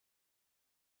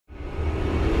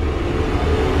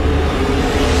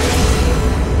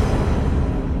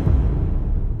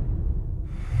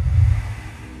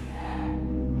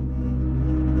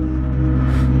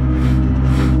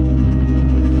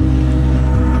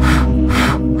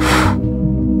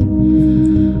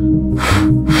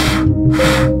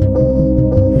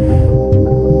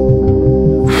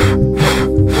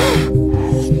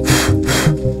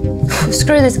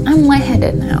find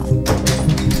it now.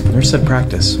 Nurse said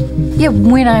practice. Yeah,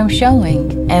 when I'm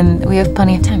showing, and we have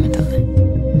plenty of time until then.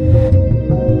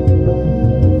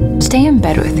 Stay in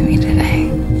bed with me today.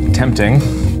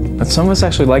 Tempting, but some of us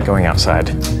actually like going outside.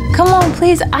 Come on,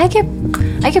 please. I get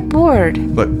bored.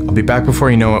 Look, I'll be back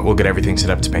before you know it. We'll get everything set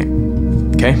up to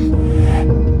paint. Okay?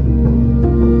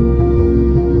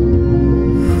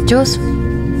 Jules,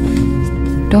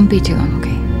 don't be too long,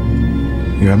 okay?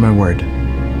 You have my word.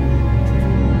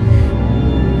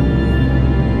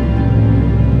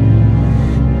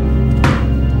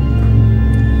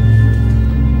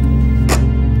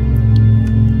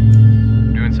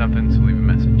 Doing something, so leave a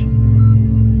message.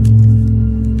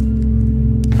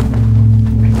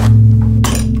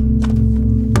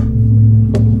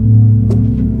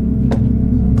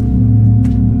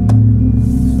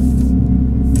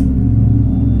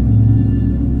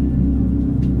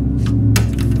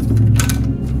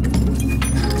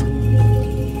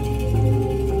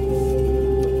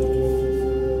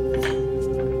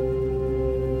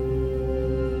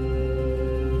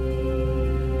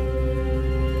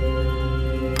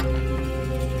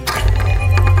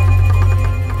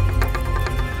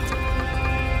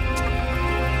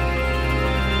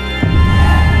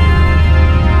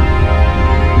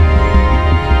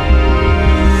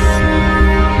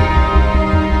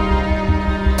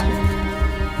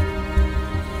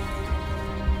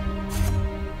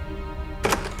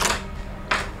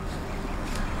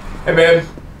 Hey, babe.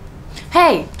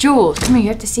 Hey, Jules, come here. You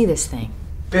have to see this thing.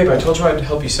 Babe, I told you I'd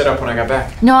help you set up when I got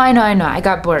back. No, I know. I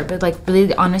got bored, but like,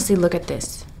 really, honestly, look at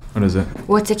this. What is it?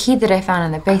 Well, it's a key that I found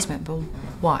in the basement, but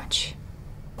watch.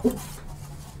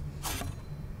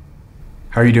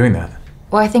 How are you doing that?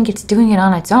 Well, I think it's doing it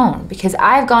on its own, because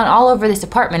I've gone all over this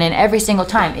apartment, and every single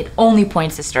time, it only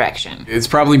points this direction. It's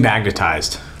probably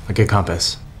magnetized, like a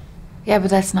compass. Yeah,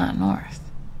 but that's not north.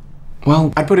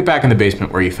 Well, I'd put it back in the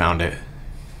basement where you found it.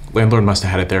 Landlord must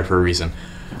have had it there for a reason.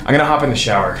 I'm gonna hop in the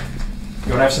shower.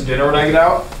 You wanna have some dinner when I get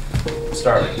out? I'm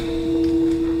starving.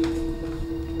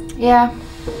 Yeah.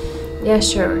 Yeah,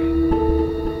 sure.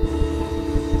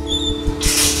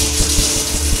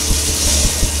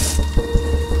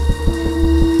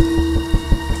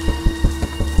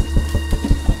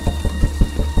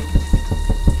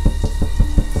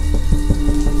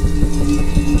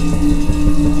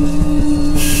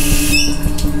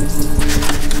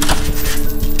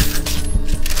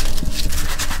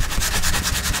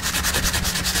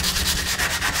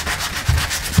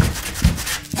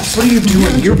 What are you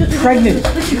doing? You're pregnant.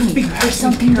 Be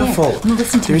something there. careful. No,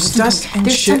 listen to me, There's listen to dust me. and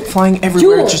There's shit some- flying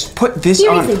everywhere. Jules, Just put this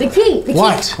seriously, on. the key.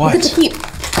 What? What? Look at the key.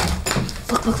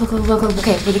 Look.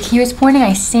 Okay, where the key was pointing,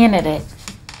 I sanded it.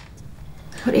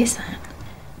 What is that?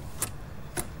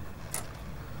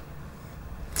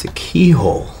 It's a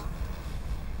keyhole.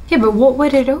 Yeah, but what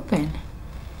would it open?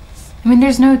 I mean,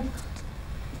 there's no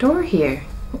door here.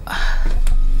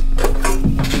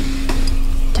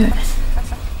 Do it.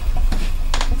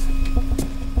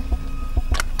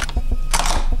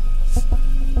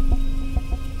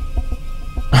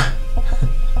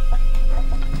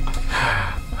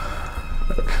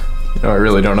 No, I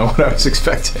really don't know what I was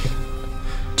expecting.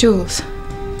 Jules.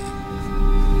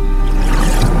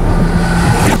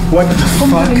 What the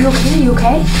fuck? Are you okay? Are you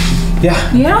okay?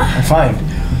 Yeah. Yeah? I'm fine.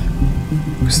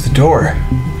 Where's the door?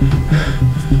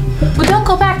 Well, don't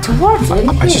go back towards it.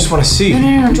 I just want to see.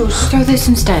 No, Jules. Just throw this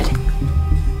instead.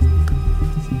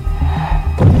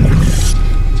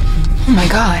 Oh my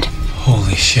God.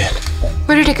 Holy shit.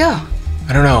 Where did it go?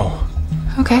 I don't know.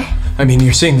 Okay. I mean,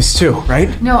 you're seeing this too,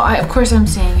 right? No, of course I'm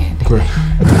seeing it. We're...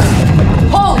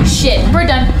 Holy shit, we're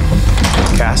done.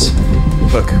 Cass,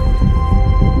 look.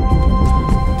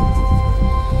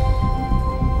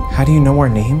 How do you know our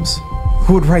names?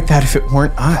 Who would write that if it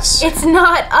weren't us? It's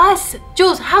not us.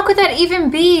 Jules, how could that even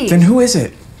be? Then who is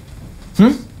it?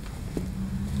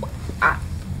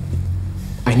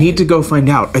 I need to go find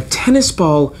out. A tennis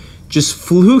ball just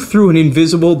flew through an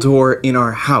invisible door in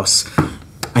our house.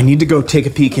 I need to go take a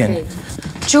peek in.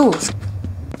 Jules.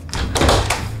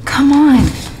 Come on.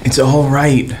 It's all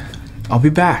right. I'll be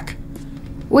back.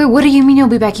 Wait, what do you mean you'll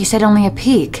be back? You said only a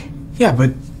peek. Yeah,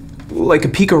 but like a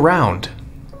peek around.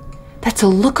 That's a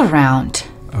look around.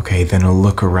 Okay, then a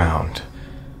look around.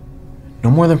 No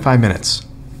more than 5 minutes.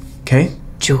 Okay?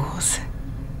 Jules.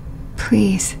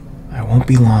 Please. I won't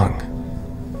be long.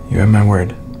 You have my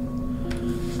word.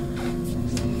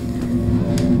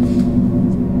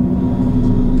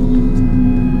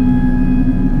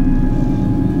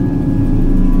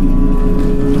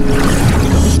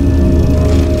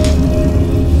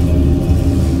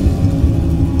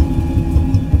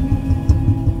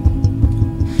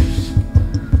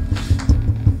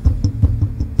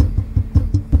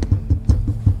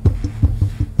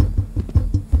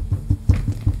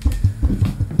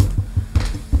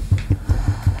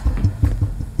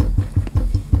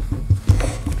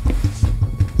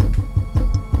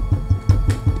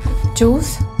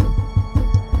 Jules?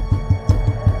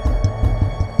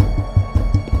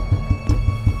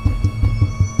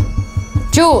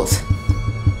 Jules!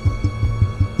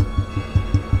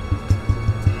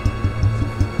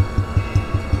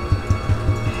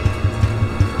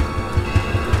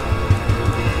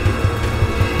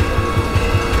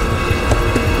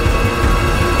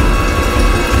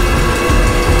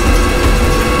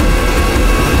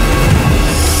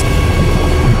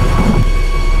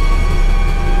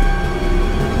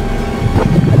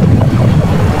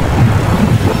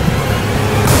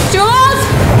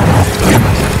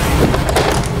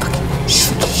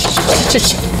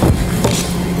 Shh.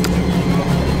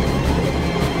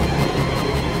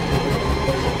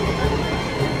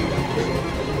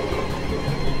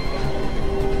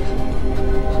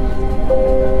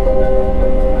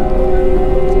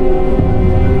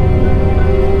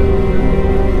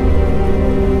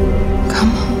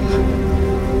 Come home.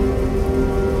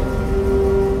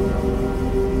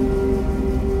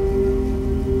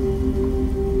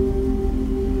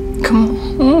 Come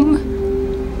home.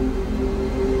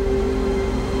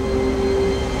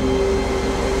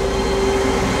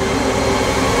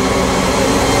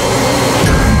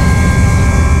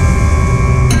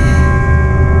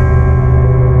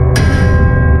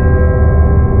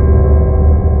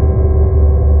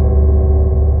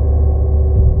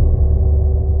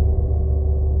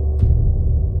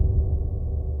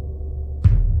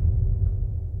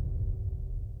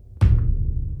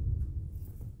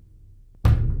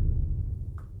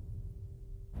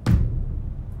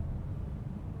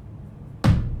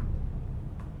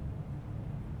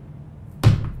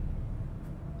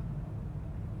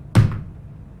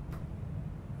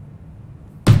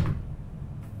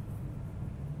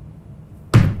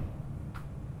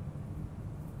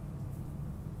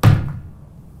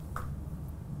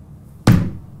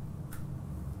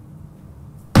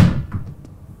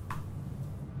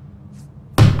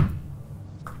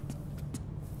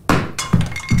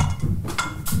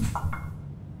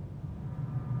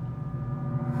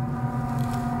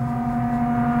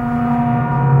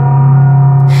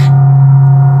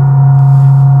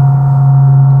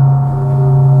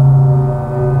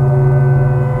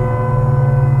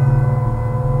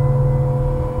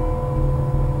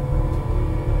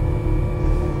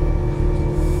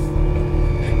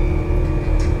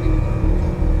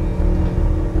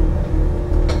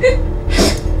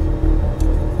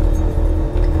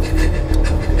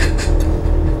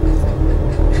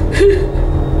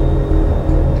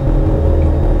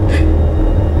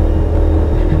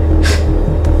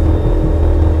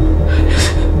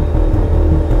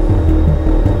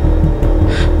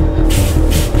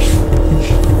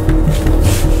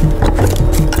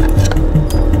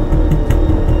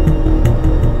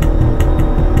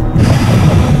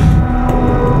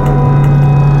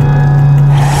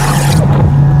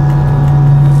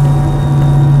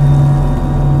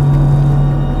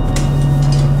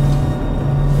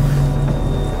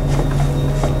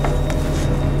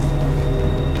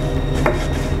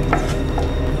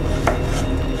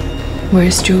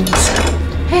 Where's Jules?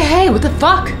 Hey, what the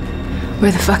fuck?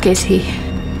 Where the fuck is he?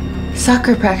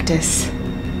 Soccer practice.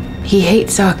 He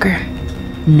hates soccer.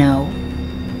 No,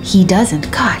 he doesn't.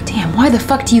 God damn, why the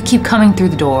fuck do you keep coming through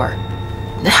the door?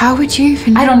 How would you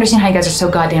even know? I don't understand how you guys are so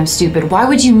goddamn stupid. Why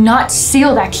would you not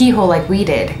seal that keyhole like we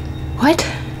did? What?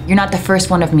 You're not the first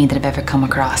one of me that I've ever come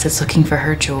across that's looking for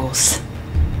her Jules.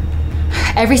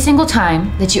 Every single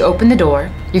time that you open the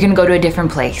door, you're gonna go to a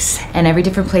different place. And every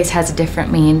different place has a different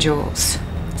me and Jules.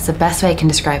 It's the best way I can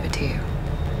describe it to you.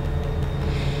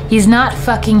 He's not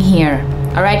fucking here,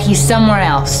 all right? He's somewhere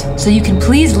else. So you can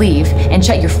please leave and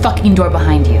shut your fucking door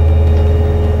behind you.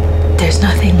 There's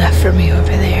nothing left for me over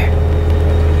there.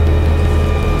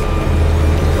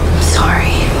 I'm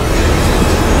sorry.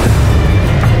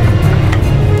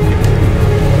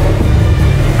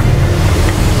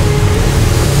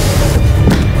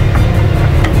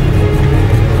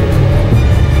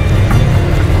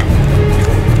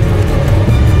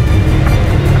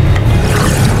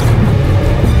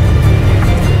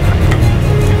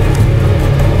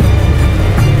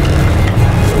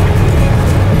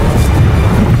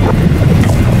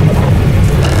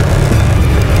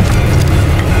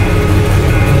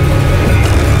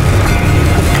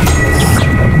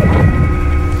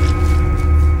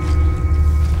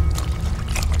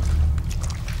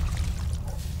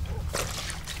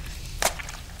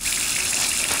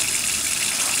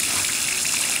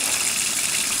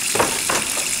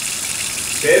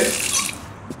 Babe?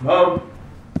 Mom?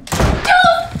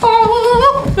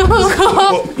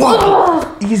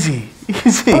 Whoa. Easy.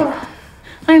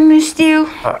 I missed you.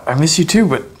 I miss you too,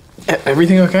 but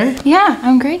everything okay? Yeah,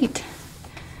 I'm great.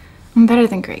 I'm better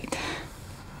than great.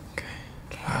 Okay.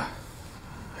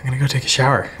 I'm gonna go take a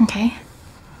shower. Okay.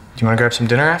 Do you wanna grab some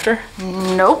dinner after?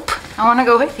 Nope. I want to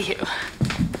go with you.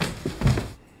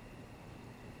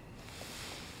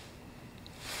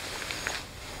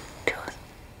 Jules.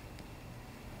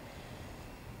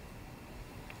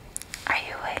 Are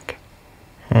you awake?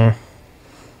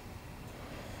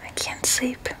 I can't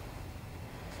sleep.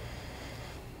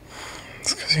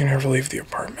 It's because you never leave the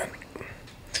apartment.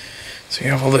 So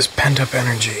you have all this pent-up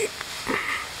energy.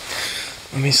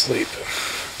 Let me sleep.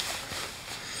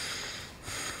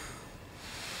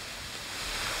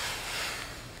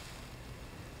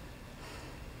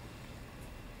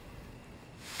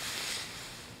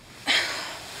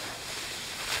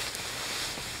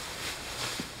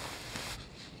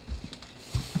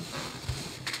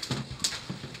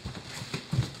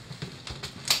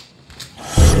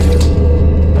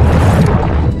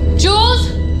 Jules?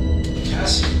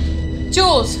 Yes?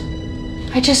 Jules!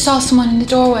 I just saw someone in the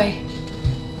doorway.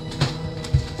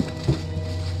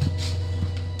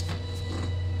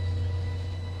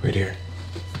 Wait here.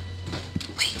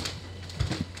 Wait.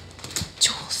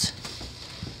 Jules.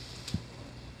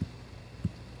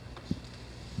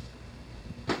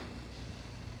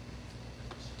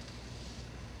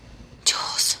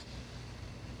 Jules.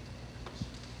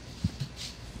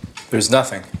 There's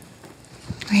nothing.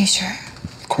 Are you sure?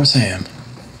 Of course I am.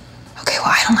 Okay, well,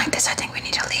 I don't like this. I think we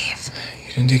need to leave.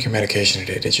 You didn't take your medication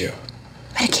today, did you?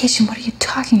 Medication? What are you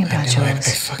talking about, I knew Jules? it.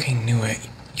 I fucking knew it.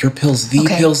 Your pills, the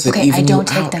Okay, pills that okay, even I don't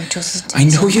you take out. them, Jules. I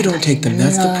know you don't take them.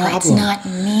 That's the problem. It's not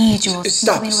me, Jules.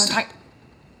 Stop.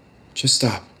 Just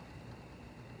stop.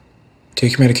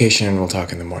 Take your medication and we'll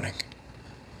talk in the morning.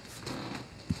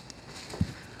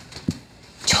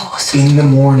 Jules. In the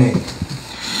morning.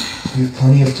 We have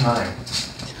plenty of time.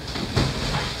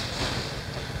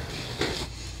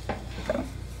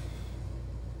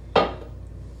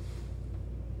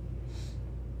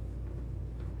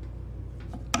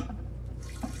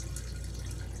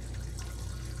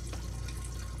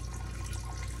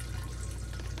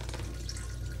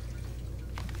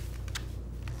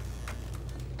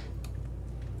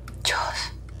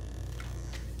 Jules.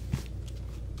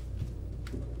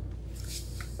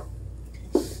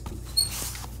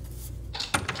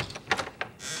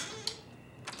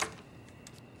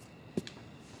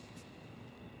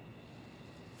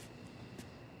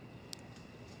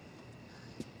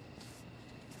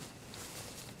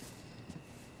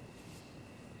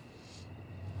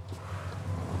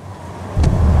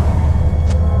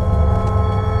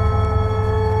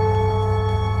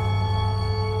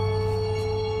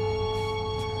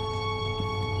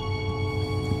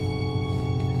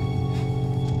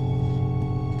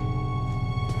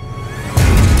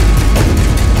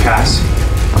 Cass,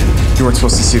 you weren't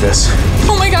supposed to see this.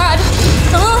 Oh my god!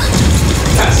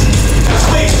 Cass,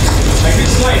 wait! I can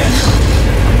explain it.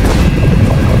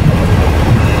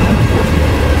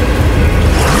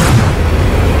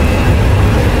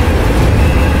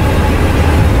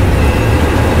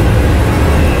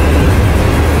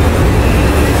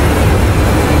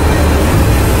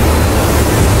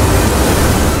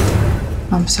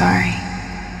 I'm sorry.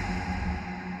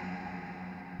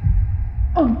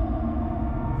 Oh.